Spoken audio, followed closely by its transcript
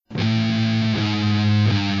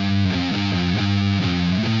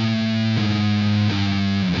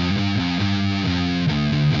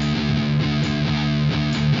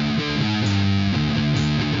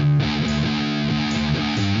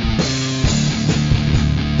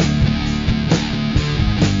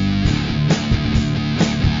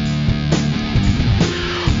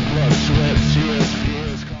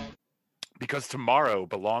because tomorrow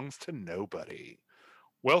belongs to nobody.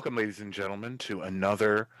 Welcome, ladies and gentlemen, to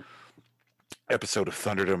another episode of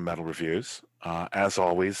Thunderdome Metal Reviews. As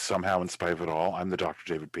always, somehow in spite of it all, I'm the Dr.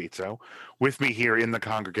 David Pizzo. With me here in the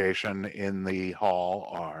congregation in the hall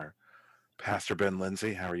are Pastor Ben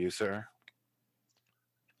Lindsay. How are you, sir?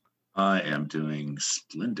 I am doing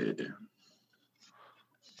splendid.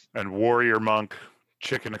 And Warrior Monk,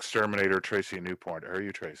 Chicken Exterminator, Tracy Newport. How are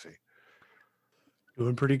you, Tracy?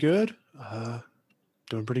 Doing pretty good.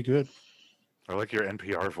 Doing pretty good. I like your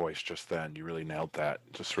NPR voice just then. You really nailed that.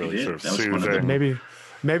 Just really did. sort of That was one of soothing.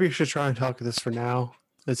 Maybe you should try and talk this for now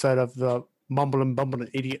instead of the mumbling, bumbling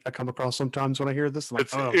idiot I come across sometimes when I hear this. I'm like,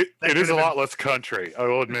 it is a lot less country. I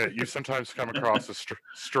will admit. You sometimes come across as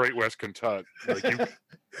straight West Kentucky. Like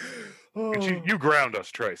you ground us,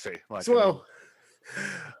 Tracy. Like, well,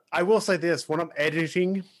 I will say this: when I'm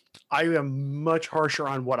editing, I am much harsher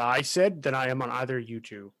on what I said than I am on either of you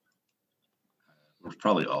two. We're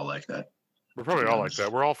probably all like that. We're probably all like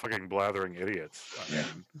that. We're all fucking blathering idiots.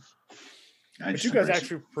 But you guys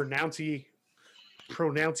actually pronunciate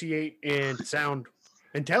and sound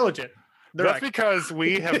intelligent. That's because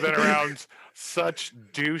we have been around such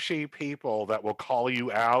douchey people that will call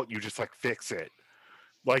you out. You just like fix it.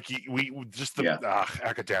 Like we just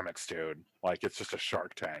academics, dude. Like it's just a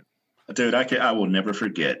Shark Tank. Dude, I will never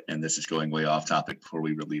forget, and this is going way off topic before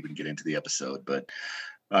we really even get into the episode, but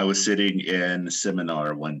I was sitting in a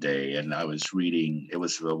seminar one day and I was reading, it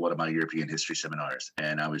was one of my European history seminars,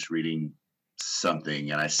 and I was reading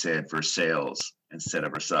something and I said Versailles instead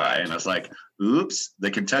of Versailles. And I was like, oops,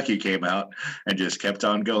 the Kentucky came out and just kept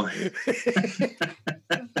on going.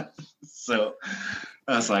 So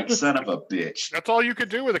I was like, son of a bitch. That's all you could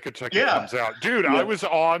do with a Kentucky comes out. Dude, I was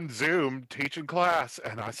on Zoom teaching class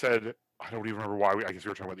and I said, I don't even remember why. I guess we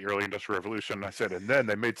were talking about the early Industrial Revolution. And I said, and then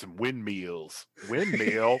they made some windmills.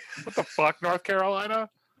 Windmill? What the fuck, North Carolina?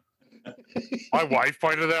 My wife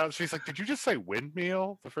pointed it out. She's like, did you just say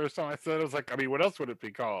windmill? The first time I said it, I was like, I mean, what else would it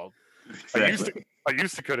be called? Exactly. I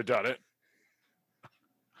used to could have done it.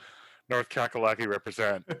 North Kakalaki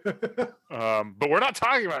represent. But we're not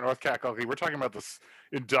talking about North Kakalaki. We're talking about the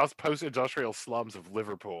post-industrial slums of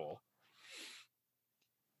Liverpool.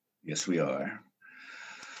 Yes, we are.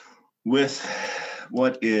 With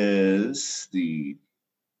what is the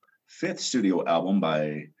 5th studio album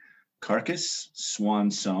by Carcass, Swan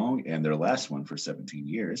Song, and their last one for 17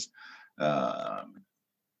 years,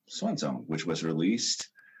 Swan Song, which was released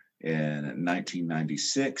in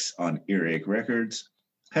 1996 on Earache Records,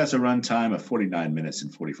 has a runtime of 49 minutes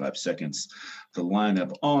and 45 seconds. The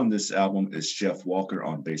lineup on this album is Jeff Walker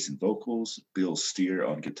on bass and vocals, Bill Steer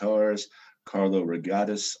on guitars, Carlo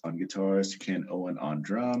Regatas on guitars, Ken Owen on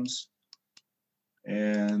drums,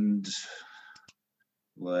 and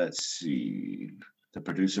let's see, the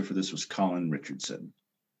producer for this was Colin Richardson.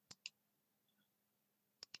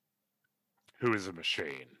 Who is a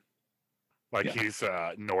machine. He's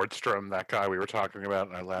Nordstrom, that guy we were talking about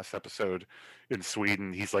in our last episode in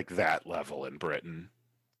Sweden. He's like that level in Britain.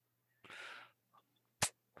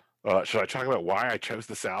 Should I talk about why I chose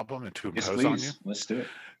this album and to impose on you? Let's do it.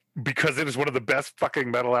 Because it is one of the best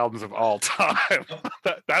fucking metal albums of all time.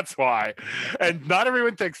 That's why. And not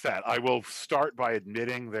everyone thinks that. I will start by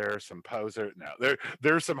admitting there's some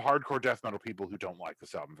there's some hardcore death metal people who don't like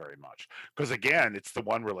this album very much. Because again, it's the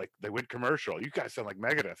one where like they went commercial. You guys sound like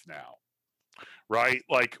Megadeth now. Right?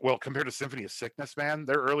 Like, well, compared to Symphony of Sickness, man,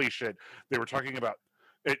 their early shit, they were talking about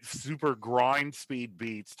super grind speed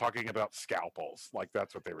beats, talking about scalpels. Like,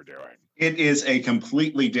 that's what they were doing. It is a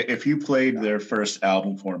completely if you played their first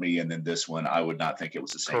album for me and then this one, I would not think it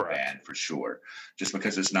was the same band for sure. Just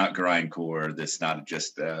because it's not grindcore, that's not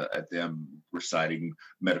just them reciting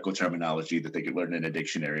medical terminology that they could learn in a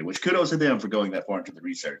dictionary, which kudos to them for going that far into the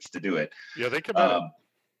research to do it. Yeah, they committed.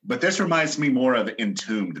 But this reminds me more of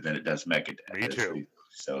Entombed than it does Megadeth. Me too.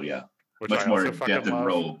 So yeah. Which much more Death and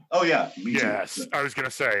Roll. Oh yeah, me yes, too. I was gonna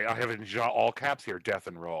say I have in all caps here, Death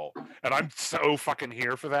and Roll, and I'm so fucking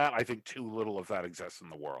here for that. I think too little of that exists in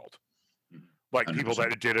the world. Like 100%. People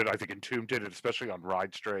that did it, I think Entombed did it, especially on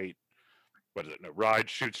Ride Straight. What is it? No, Ride,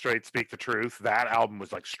 Shoot Straight, Speak the Truth. That album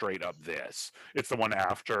was like straight up this. It's the one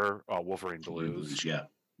after Wolverine Blues. Yeah.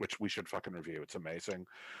 Which we should fucking review. It's amazing.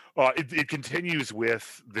 It continues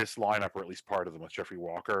with this lineup, or at least part of them, with Jeffrey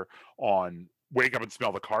Walker on Wake Up and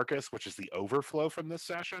Smell the Carcass, which is the overflow from this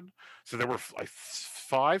session. So there were like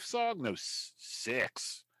 5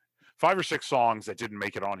 or 6 songs that didn't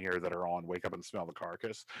make it on here that are on Wake Up and Smell the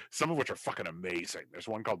Carcass, some of which are fucking amazing. There's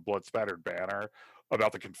one called Blood Spattered Banner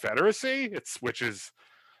about the Confederacy, which is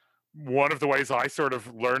one of the ways I sort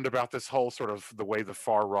of learned about this whole sort of the way the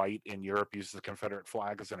far right in Europe uses the Confederate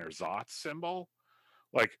flag as an ersatz symbol.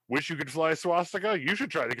 Like, wish you could fly a swastika? You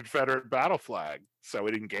should try the Confederate battle flag. So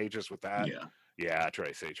it engages with that. Yeah. Yeah,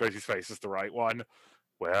 Tracy. Tracy's face is the right one.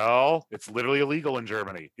 Well, it's literally illegal in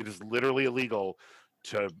Germany. It is literally illegal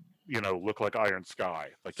to, look like Iron Sky.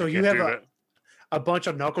 Like, So you can't have do that. a bunch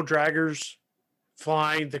of knuckle draggers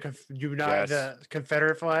flying the the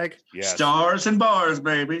Confederate flag. Yes. Stars and bars,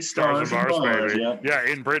 baby. Stars and bars, baby. Yeah.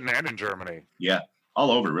 Yeah, in Britain and in Germany. Yeah.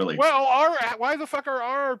 All over, really. Well, why the fuck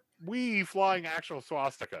are we flying actual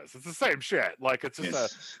swastikas? It's the same shit. Like, it's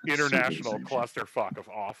just a international clusterfuck of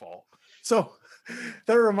awful. So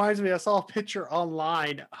that reminds me, I saw a picture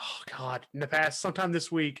online. Oh God, in the past, sometime this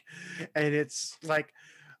week, and it's like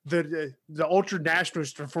the ultra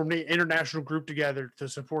nationalists formed an international group together to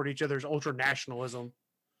support each other's ultra nationalism.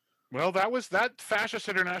 Well, that fascist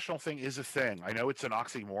international thing is a thing. I know it's an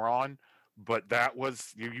oxymoron, but that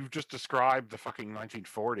was you've just described the fucking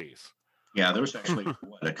 1940s. Yeah, there was actually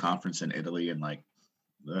a conference in Italy in like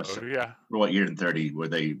yeah, what year in 30 where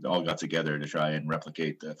they all got together to try and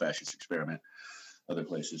replicate the fascist experiment other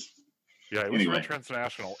places. Yeah, it was really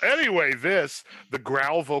transnational. Anyway, the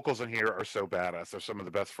growl vocals in here are so badass. They're some of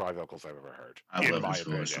the best Fry vocals I've ever heard. I love his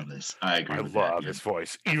voice on this. I agree. I love his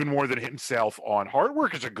voice even more than himself on Hard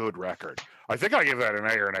Work is a good record. I think I gave that an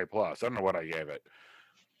A or an A plus. I don't know what I gave it.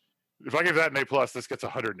 If I give that an A plus, this gets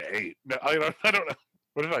 108. No, I don't know.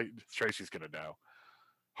 What did Tracy's gonna know?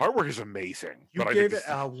 Hard Work is amazing. You gave it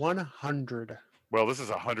a 100. Well, this is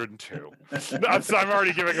 102. I'm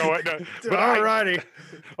already giving away. No, but all righty.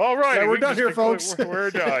 All right. Yeah, we're done here, folks. We're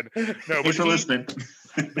done. No, thanks for listening.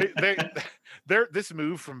 This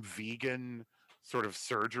move from vegan sort of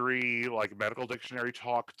surgery, like medical dictionary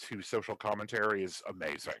talk, to social commentary is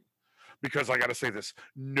amazing. Because I got to say this,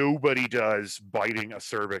 nobody does biting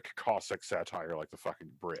acerbic caustic satire like the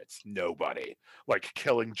fucking Brits. Nobody. Like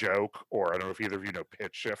Killing Joke, or I don't know if either of you know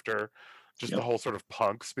Pitch Shifter, just the whole sort of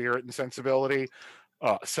punk spirit and sensibility.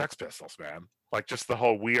 Sex Pistols, man. Like just the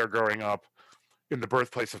whole, we are growing up in the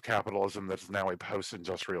birthplace of capitalism that is now a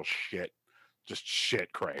post-industrial shit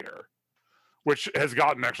crater. Which has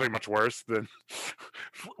gotten actually much worse than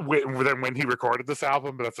when he recorded this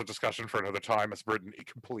album, but that's a discussion for another time, as Britain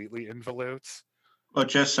completely involutes. Well,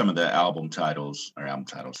 just some of the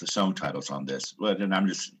the song titles on this. Well, and I'm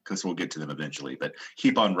just, because we'll get to them eventually, but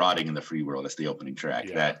Keep On Rotting in the Free World is the opening track.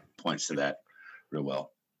 Yeah. That points to that real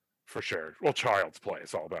well. For sure. Well, Child's Play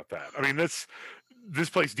is all about that. I mean, this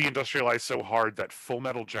place deindustrialized so hard that Full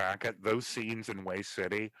Metal Jacket, those scenes in Way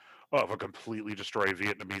City of a completely destroyed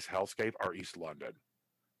Vietnamese hellscape are East London.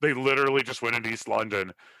 They literally just went into East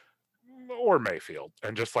London or Mayfield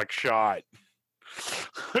and just like shot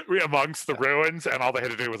amongst the ruins, and all they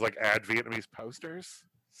had to do was like add Vietnamese posters.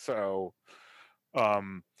 So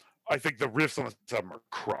I think the riffs on this album are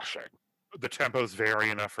crushing. The tempo's vary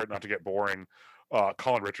enough for it not to get boring.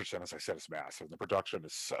 Colin Richardson, as I said, is massive. The production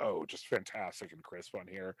is so just fantastic and crisp on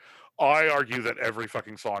here. I argue that every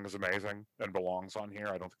fucking song is amazing and belongs on here.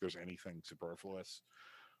 I don't think there's anything superfluous.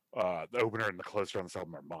 The opener and the closer on this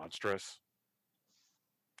album are monstrous.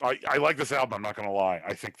 I like this album, I'm not going to lie.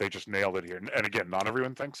 I think they just nailed it here. And again, not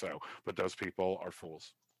everyone thinks so, but those people are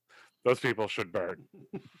fools. Those people should burn.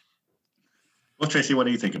 Well, Tracy, what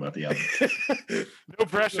do you think about the album? No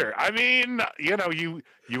pressure. I mean, you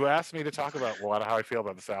asked me to talk about how I feel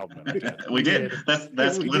about this album. We did.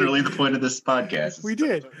 That's literally the point of this podcast. We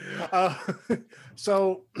did.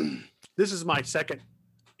 So this is my second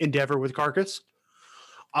endeavor with Carcass.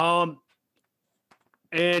 And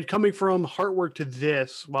coming from Hard Work to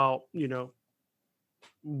this, while,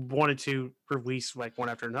 wanted to release like one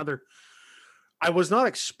after another, I was not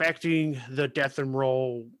expecting the death and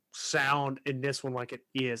roll sound in this one like it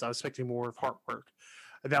is. I was expecting more of Hard Work.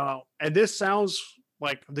 Now, and this sounds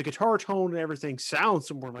like the guitar tone and everything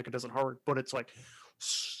sounds more like it does in Hard Work, but it's like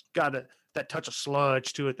got that touch of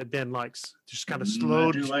sludge to it that Ben likes. Just kind of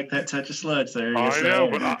slowed. I do like that touch of sludge there. I know,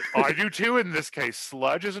 but I do too in this case.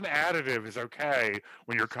 Sludge as an additive is okay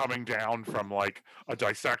when you're coming down from like a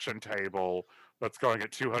dissection table that's going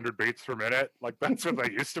at 200 beats per minute. Like that's what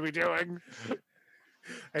they used to be doing.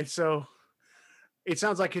 And so it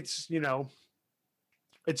sounds like it's,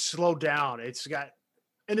 it's slowed down. It's got,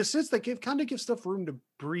 in a sense, they kind of give stuff room to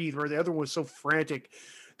breathe, where the other one was so frantic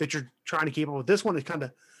that you're trying to keep up with. This one, it kind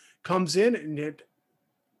of comes in and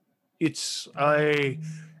it's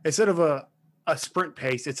instead of a sprint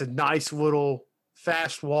pace, it's a nice little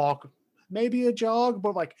fast walk, maybe a jog,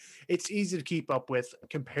 but like it's easy to keep up with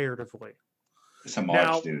comparatively. It's a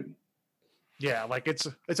march, dude. Yeah, like it's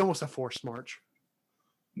almost a forced march.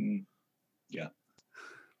 Yeah.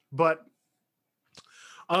 But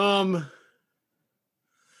I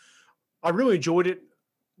really enjoyed it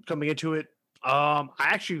coming into it. I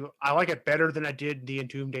like it better than I did the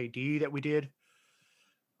Entombed AD that we did.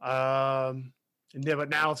 And then, but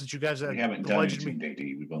now since you guys We haven't done Entombed AD.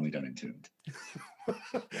 We've only done Entombed.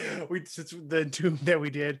 Since the Entombed that we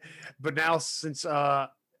did, but now since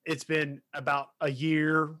it's been about a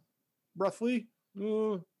year, roughly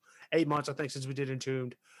 8 months, I think, since we did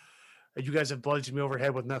Entombed. You guys have bludgeoned me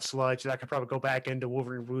overhead with enough sludge that I could probably go back into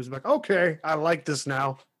Wolverine Blues. I'm like, okay, I like this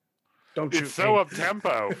now. Don't It's so up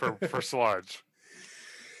tempo for sludge.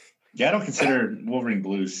 Yeah, I don't consider Wolverine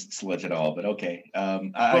Blues sludge at all, but okay.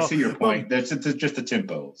 I see your point. That's just a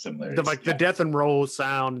tempo similarity. The death and roll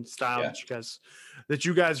sound and style that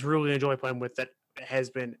you guys really enjoy playing with. That has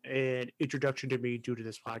been an introduction to me due to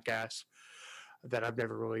this podcast that I've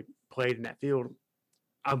never really played in that field.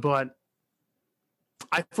 But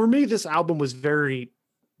for me, this album was very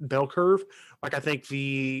bell curve. Like I think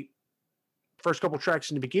the first couple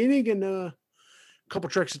tracks in the beginning and a couple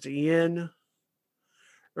tracks at the end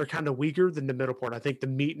are kind of weaker than the middle part. I think the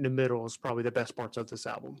meat in the middle is probably the best parts of this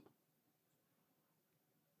album.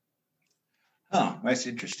 Oh, that's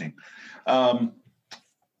interesting.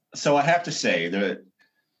 So I have to say that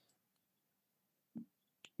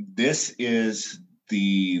this is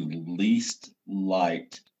the least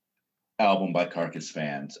liked album by Carcass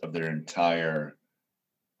fans of their entire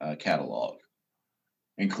catalog,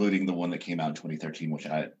 including the one that came out in 2013, which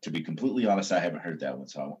to be completely honest, I haven't heard that one,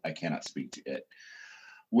 so I cannot speak to it.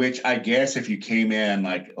 Which I guess if you came in,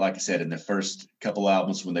 like I said, in the first couple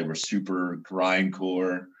albums when they were super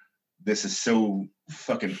grindcore, this is so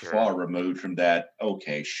fucking far removed from that.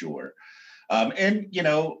 Okay, sure. And, you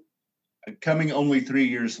know, coming only 3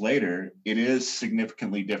 years later, it is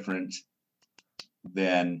significantly different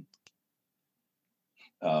than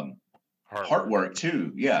Heartwork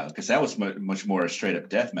too. Yeah, because that was much more a straight up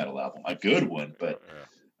death metal album. A good one, but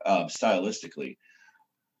stylistically.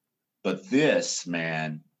 But this,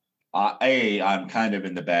 man, I'm kind of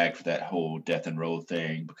in the bag for that whole death and roll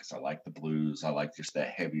thing because I like the blues. I like just that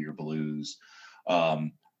heavier blues.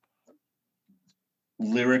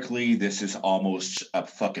 Lyrically, this is almost a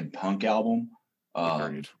fucking punk album.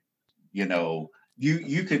 You know,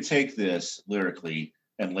 you could take this lyrically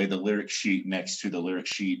and lay the lyric sheet next to the lyric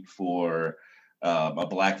sheet for a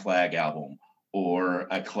Black Flag album or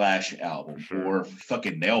a Clash album or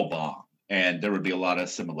fucking Nail Bomb. And there would be a lot of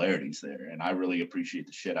similarities there. And I really appreciate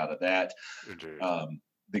the shit out of that.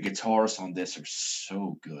 The guitars on this are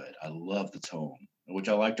so good. I love the tone, which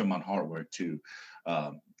I liked them on Heartwork too.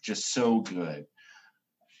 Just so good.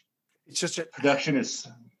 It's just production is.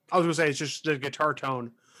 I was gonna say it's just the guitar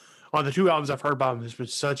tone on the two albums I've heard by them has been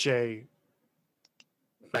such a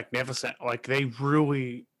magnificent. Like they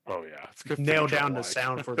really, it's good nailed down the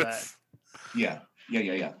sound for that. Yeah.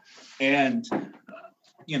 And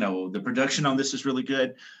you know the production on this is really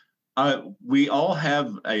good. We all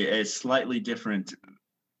have a slightly different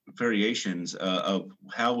variations of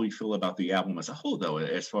how we feel about the album as a whole, though,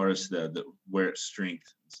 as far as the where it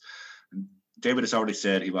strengthens. David has already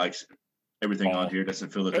said he likes everything on here,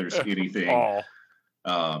 doesn't feel that there's anything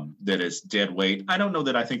that is dead weight. I don't know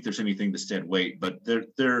that I think there's anything that's dead weight, but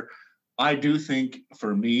I do think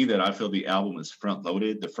for me that I feel the album is front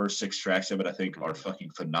loaded. The first 6 tracks of it I think are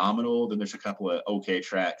fucking phenomenal. Then there's a couple of okay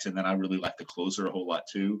tracks, and then I really like the closer a whole lot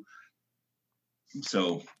too.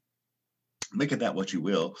 So make of that what you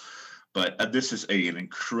will, but this is an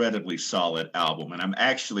incredibly solid album, and I'm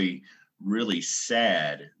actually really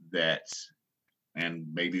sad that, and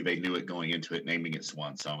maybe they knew it going into it, naming it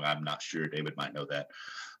Swan Song. I'm not sure. David might know that.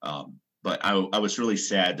 But I was really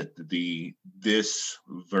sad that this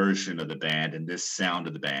version of the band and this sound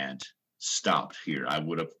of the band stopped here.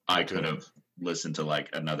 I could have listened to like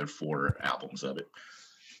another 4 albums of it.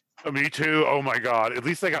 Me too. Oh my God. At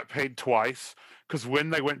least they got paid twice, because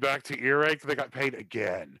when they went back to Earache, they got paid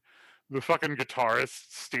again. The fucking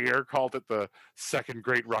guitarist Steer called it the second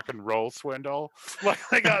great rock and roll swindle. Like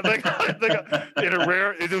they got in a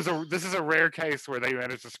rare. This is a rare case where they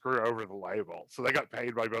managed to screw over the label, so they got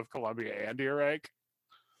paid by both Columbia and Earache.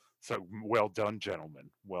 So well done, gentlemen.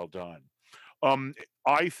 Well done.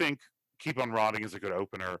 I think "Keep on Rotting" is a good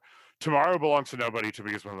opener. "Tomorrow Belongs to Nobody" to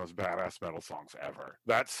me is one of the most badass metal songs ever.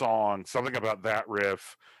 That song, something about that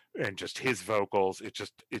riff and just his vocals, it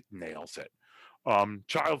nails it.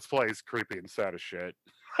 Child's Play is creepy and sad as shit.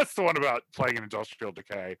 That's the one about playing in industrial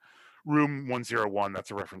decay. Room 101, that's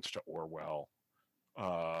a reference to Orwell.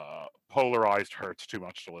 Polarized hurts too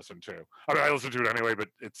much to listen to. I mean, I listen to it anyway, but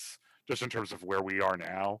it's just in terms of where we are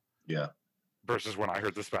now. Yeah. Versus when I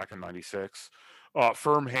heard this back in '96.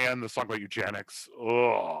 Firm Hand, the song about eugenics.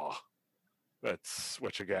 Oh,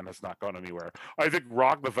 which again has not gone anywhere. I think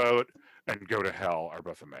Rock the Vote and Go to Hell are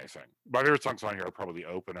both amazing. My favorite songs on here are probably the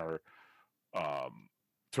opener,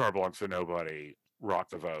 Tomorrow Belongs to Nobody, Rock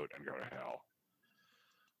the Vote, and Go to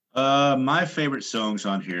Hell. My favorite songs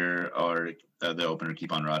on here are the opener,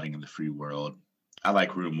 Keep on Rotting in the Free World. I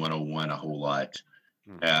like Room 101 a whole lot.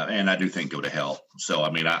 And I do think Go to Hell. So,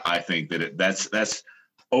 I mean, I think that that's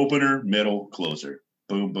opener, middle, closer.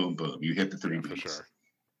 Boom, boom, boom. You hit the three beats. For sure.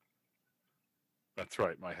 That's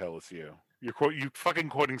right. My hell is you. You fucking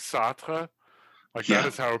quoting Sartre? Like, that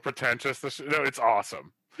is how pretentious this. No, it's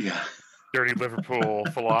awesome. Yeah. Dirty Liverpool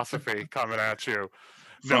philosophy coming at you.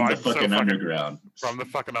 From the fucking underground. From the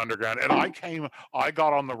fucking underground. And I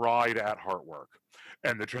got on the ride at Heartwork.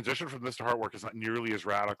 And the transition from this to Heartwork is not nearly as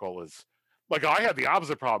radical as, like, I had the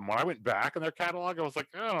opposite problem. When I went back in their catalog, I was like,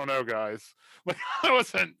 I don't know, guys. Like, I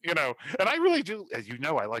wasn't, and I really do, as you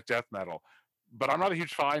know, I like death metal, but I'm not a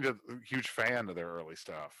huge fan of their early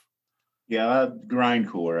stuff. Yeah,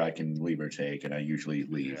 grindcore I can leave or take, and I usually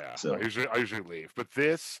leave. Yeah, so I usually leave. But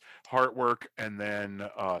this, Heartwork, and then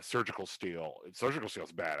Surgical Steel. Surgical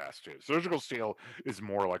Steel's badass too. Surgical Steel is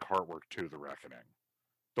more like Heartwork 2: The Reckoning,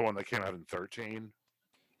 the one that came out in 2013.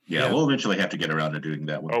 Yeah, we'll eventually have to get around to doing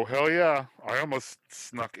that one. Oh, hell yeah. I almost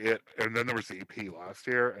snuck it. And then there was the EP last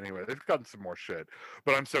year. Anyway, they've gotten some more shit.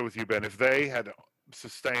 But I'm so with you, Ben. If they had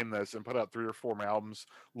sustained this and put out 3 or 4 albums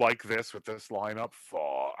like this with this lineup,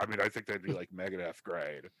 I mean, I think they'd be like Megadeth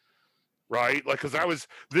grade. Right? Like, because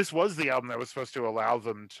this was the album that was supposed to allow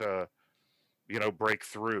them to, break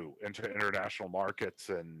through into international markets.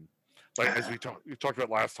 And like, as we talked about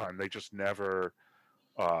last time, they just never,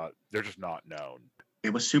 they're just not known.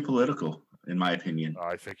 It was too political, in my opinion.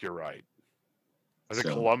 I think you're right. I think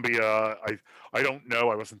Columbia, I don't know.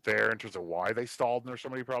 I wasn't there in terms of why they stalled and there's so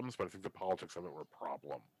many problems, but I think the politics of it were a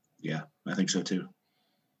problem. Yeah, I think so too.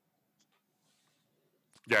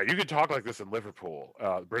 Yeah, you could talk like this in Liverpool,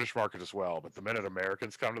 British market as well, but the minute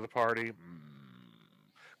Americans come to the party,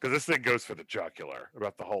 because this thing goes for the jugular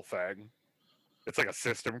about the whole thing. It's like a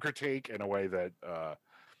system critique in a way that,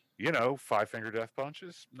 Five Finger Death Punch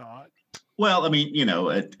is not. Well, I mean,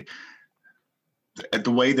 at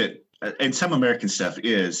the way that, and some American stuff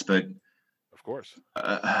is, but of course,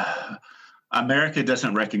 America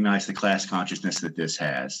doesn't recognize the class consciousness that this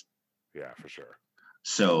has. Yeah, for sure.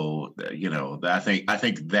 So, I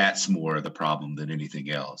think that's more of the problem than anything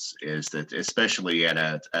else, is that especially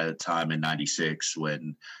at a time in '96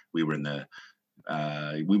 when we were in the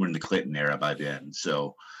Clinton era by then.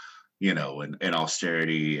 So, and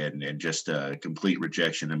austerity and just a complete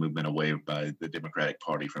rejection and movement away by the Democratic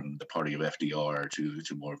Party from the party of FDR to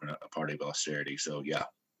more of a party of austerity. So, yeah.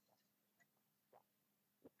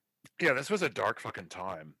 Yeah, this was a dark fucking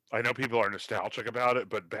time. I know people are nostalgic about it,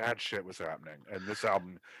 but bad shit was happening. And this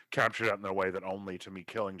album captured it in a way that only, to me,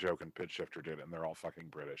 Killing Joke and Pitch Shifter did, and they're all fucking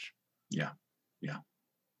British. Yeah.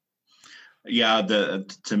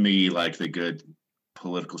 To me, like, the good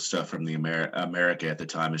political stuff from the America at the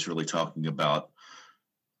time is really talking about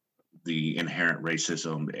the inherent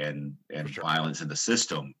racism and violence in the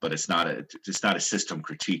system, but it's not a system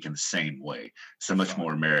critique in the same way. It's a much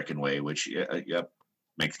more American way, which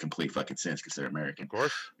makes complete fucking sense because they're American. Of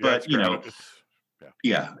course. But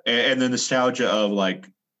and the nostalgia of like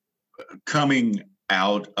coming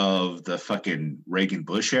out of the fucking Reagan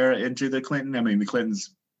Bush era into the Clinton. I mean, the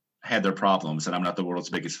Clintons had their problems, and I'm not the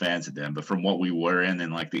world's biggest fans of them, but from what we were in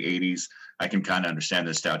like the 80s, I can kind of understand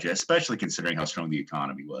the nostalgia, especially considering how strong the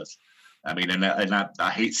economy was. I mean, and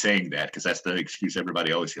I hate saying that because that's the excuse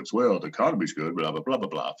everybody always gives. Well, the economy's good, blah, blah, blah, blah,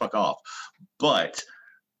 blah. Fuck off. But,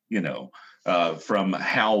 from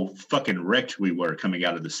how fucking wrecked we were coming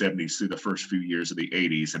out of the 70s through the first few years of the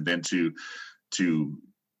 80s, and then to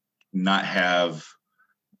not have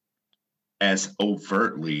as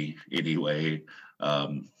overtly, anyway,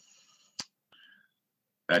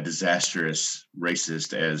 a disastrous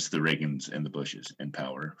racist as the Reagans and the Bushes in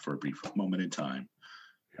power for a brief moment in time,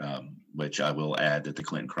 which I will add that the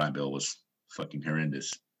Clinton crime bill was fucking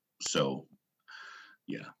horrendous. So,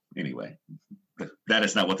 yeah, anyway, that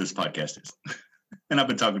is not what this podcast is. And I've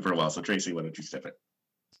been talking for a while, so Tracy, why don't you step in?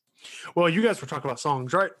 Well, you guys were talking about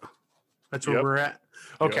songs, right? That's where we're at.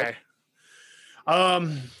 Okay. Yep.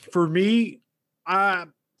 For me,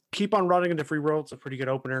 Keep on Running into Free World. It's a pretty good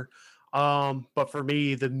opener. But for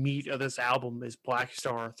me, the meat of this album is Black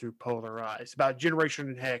Star through Polarized. About Generation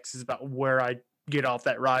and Hex is about where I get off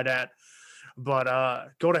that ride at. But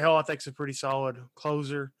Go to Hell, I think, is a pretty solid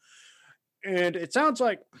closer. And it sounds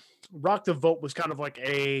like Rock the Vote was kind of like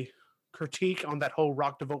a critique on that whole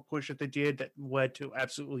Rock the Vote push that they did that led to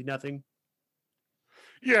absolutely nothing.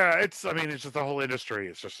 Yeah, I mean, it's just the whole industry.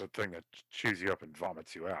 It's just a thing that chews you up and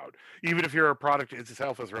vomits you out. Even if your product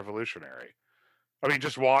itself is revolutionary. I mean,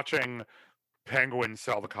 just watching Penguin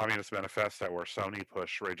sell the Communist Manifesto or Sony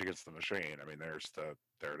push Rage Against the Machine. I mean, there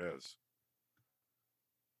it is.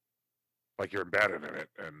 Like you're embedded in it,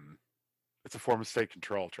 and it's a form of state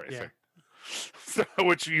control, Tracy. Yeah. So,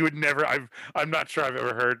 which you would never. I'm not sure I've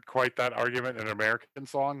ever heard quite that argument in an American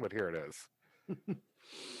song, but here it is.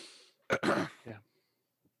 Yeah.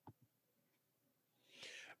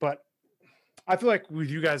 But I feel like with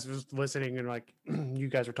you guys listening and like you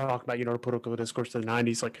guys are talking about, the political discourse of the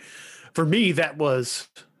 90s, like for me, that was,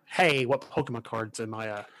 hey, what Pokemon cards am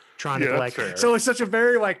I trying to collect? Fair. So it's such a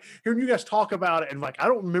very like hearing you guys talk about it and like I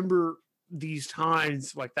don't remember these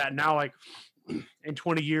times like that now, like in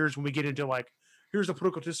 20 years when we get into like here's the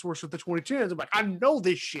political discourse of the 2010s. I'm like, I know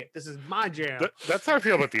this shit. This is my jam. That's how I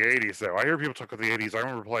feel about the 80s, though. I hear people talk about the 80s. I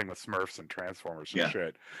remember playing with Smurfs and Transformers and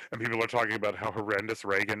shit. And people are talking about how horrendous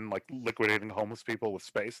Reagan, like, liquidating homeless people with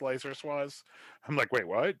space lasers was. I'm like, wait,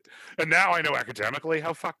 what? And now I know academically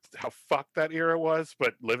how fucked that era was,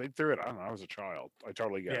 but living through it, I don't know. I was a child. I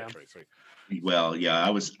totally get it, Tracy. Well, yeah, I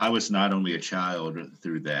was not only a child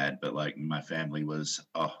through that, but like my family was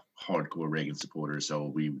hardcore Reagan supporters, so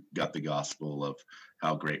we got the gospel of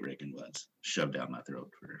how great Reagan was shoved down my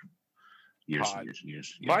throat for years and years and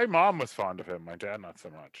years. Yeah. My mom was fond of him. My dad, not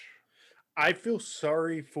so much. I feel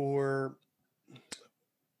sorry for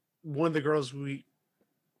one of the girls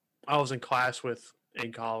I was in class with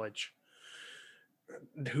in college,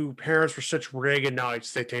 who parents were such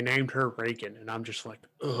Reaganites that they named her Reagan, and I'm just like,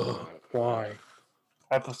 ugh, why?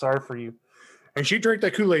 I feel sorry for you. And she drank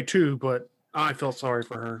that Kool-Aid too, but I felt sorry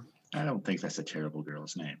for her. I don't think that's a terrible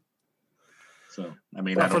girl's name. So, I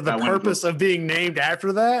mean, for the purpose of being named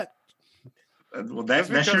after that? Well, that's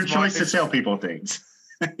your choice to tell people things.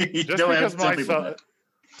 You don't have to tell people that.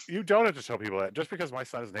 You don't have to tell people that. Just because my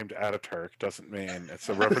son is named Ataturk doesn't mean it's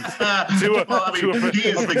a reference to he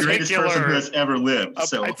is the greatest person who has ever lived.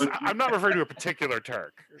 So I'm not referring to a particular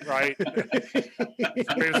Turk, right?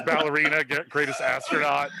 Greatest ballerina, greatest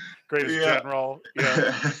astronaut, greatest general.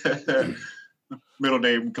 Yeah. Middle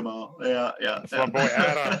name, come on. Yeah. That's my boy,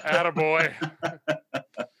 Attaboy.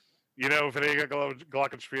 If it ain't got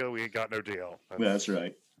Glockenspiel, we ain't got no deal. That's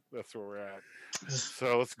right. That's where we're at.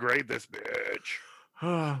 So let's grade this bitch.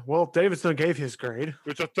 Well, Davidson gave his grade.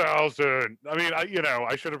 It's 1,000. I mean,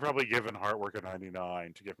 I should have probably given Heartwork a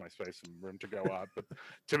 99 to give my space some room to go up. But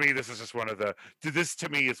to me, this is just this to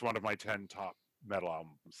me is one of my 10 top metal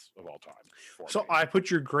albums of all time. So I put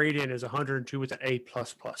your grade in as 102 with an A++.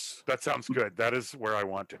 That sounds good. That is where I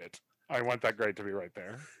wanted it. I want that grade to be right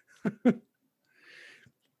there.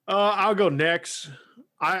 I'll go next.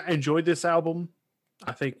 I enjoyed this album.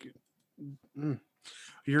 I think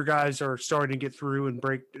your guys are starting to get through and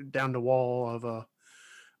break down the wall of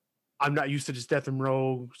I'm not used to this death and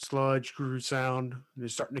roll sludge groove sound. And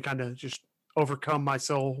it's starting to kind of just overcome my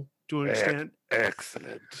soul to an extent.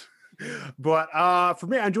 Excellent. But for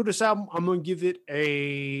me, I enjoyed this album. I'm gonna give it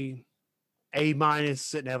A-,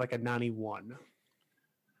 sitting at like a 91.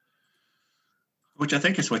 Which I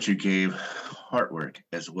think is what you gave Heartwork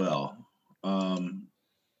as well.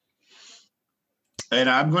 And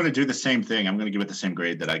I'm going to do the same thing. I'm going to give it the same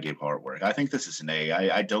grade that I gave Heartwork. I think this is an A.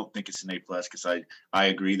 I don't think it's an A+ because I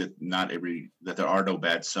agree that that there are no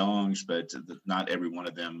bad songs, but not every one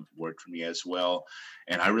of them worked for me as well.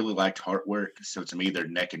 And I really liked Heartwork. So to me, they're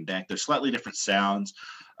neck and neck. They're slightly different sounds.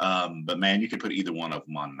 But man, you could put either one of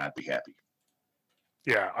them on and I'd be happy.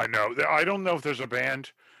 Yeah, I know. I don't know if there's a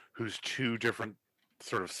band who's two different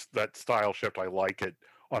sort of that style shift. I like it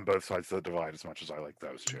on both sides of the divide as much as I like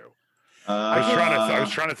those two. I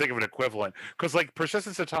was trying to think of an equivalent because like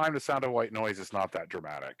Persistence of Time, The Sound of White Noise is not that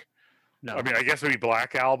dramatic. No, I mean I guess maybe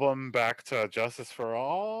Black Album back to Justice for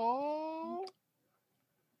All.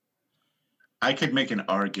 I could make an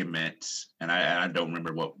argument, and I don't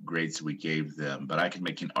remember what grades we gave them, but I could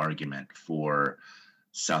make an argument for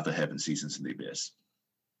South of Heaven, Seasons in the Abyss.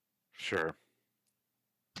 Sure.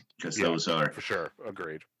 Because those are for sure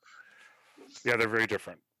agreed. Yeah, they're very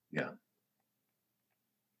different. Yeah.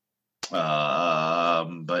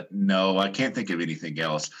 But no, I can't think of anything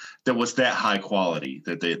else that was that high quality.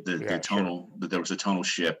 That the tonal that there was a tonal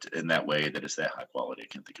shift in that way that is that high quality. I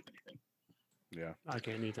can't think of anything. Yeah, I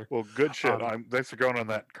can't either. Well, good shit. Thanks for going on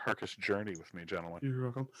that Carcass journey with me, gentlemen. You're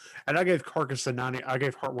welcome. And I gave Carcass a 90. I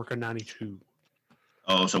gave Heartwork a 92.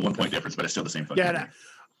 Oh, so 1 point difference, but it's still the same. Yeah,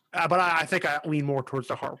 but I think I lean more towards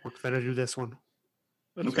the Heartwork than I do this one.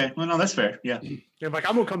 Okay, well, no, that's fair. Yeah. Like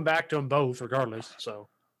I'm gonna come back to them both regardless. So.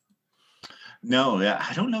 No, yeah,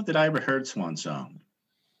 I don't know that I ever heard Swan Song,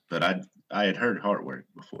 but I had heard Heartwork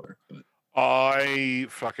before, but I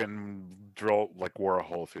fucking wore a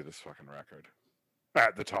hole through this fucking record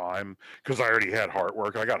at the time because I already had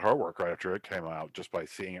Heartwork. I got Heartwork right after it came out just by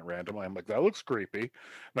seeing it randomly. I'm like, that looks creepy. And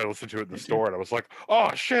I listened to it in the store and I was like, oh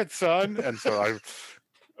shit, son. And so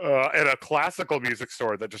at a classical music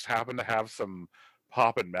store that just happened to have some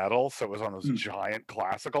pop and metal. So it was on those giant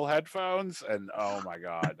classical headphones. And oh my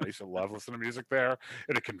God, I used to love listening to music there.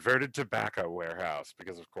 In a converted tobacco warehouse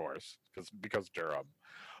because of course, because Durham.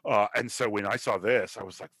 And so when I saw this, I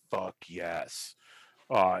was like, fuck yes.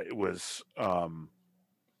 It was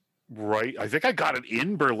right. I think I got it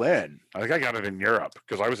in Berlin. I think I got it in Europe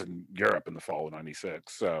because I was in Europe in the fall of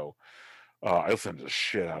 '96. So I listened to the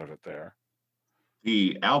shit out of it there.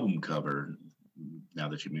 The album cover, now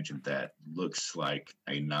that you mentioned that, looks like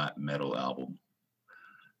a not metal album.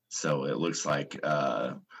 So it looks like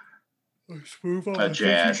a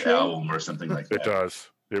jazz album or something like that. It does.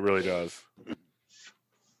 It really does.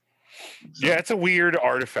 Yeah, it's a weird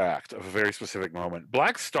artifact of a very specific moment.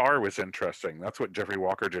 Black Star was interesting. That's what Jeffrey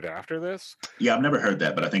Walker did after this. Yeah, I've never heard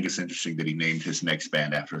that, but I think it's interesting that he named his next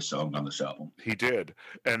band after a song on this album. He did.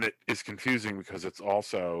 And it is confusing because it's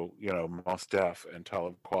also, Mos Def and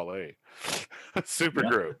Talib Kweli. Super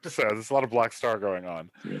group. So there's a lot of Black Star going on.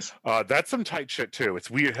 Yes. That's some tight shit too. It's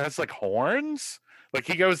weird. It has like horns. Like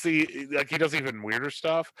he does even weirder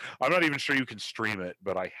stuff. I'm not even sure you can stream it,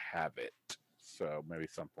 but I have it. So maybe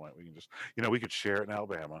at some point we can just, we could share it in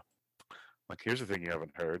Alabama. Like, here's the thing you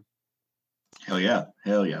haven't heard. Hell yeah.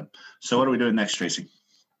 So what are we doing next, Tracy?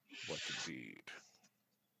 What indeed?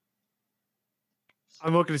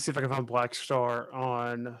 I'm looking to see if I can find Black Star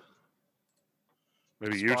on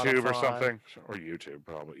maybe Spotify. YouTube or something, or YouTube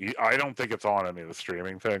probably. I don't think it's on any of the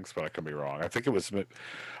streaming things, but I could be wrong. I think it was.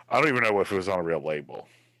 I don't even know if it was on a real label.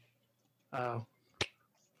 Oh.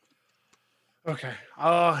 Okay.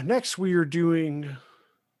 Next we are doing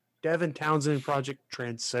Devin Townsend Project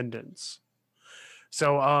Transcendence.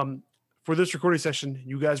 So for this recording session,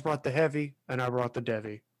 you guys brought the heavy and I brought the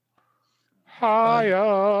Devi.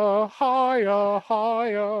 Higher, higher,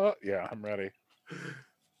 higher. Yeah, I'm ready.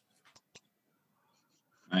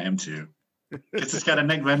 I am too. It's got a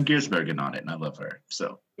Nick Van Giersbergen on it, and I love her.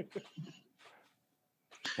 So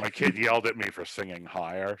my kid yelled at me for singing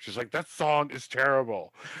higher. She's like, that song is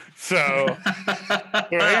terrible. So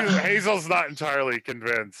Hazel's not entirely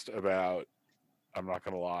convinced about, I'm not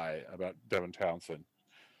going to lie, about Devin Townsend.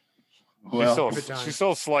 Well, she's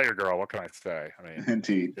still a Slayer girl. What can I say? I mean,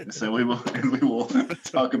 indeed. So we will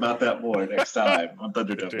talk about that more next time on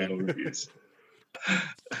Thunderdome Metal Reviews.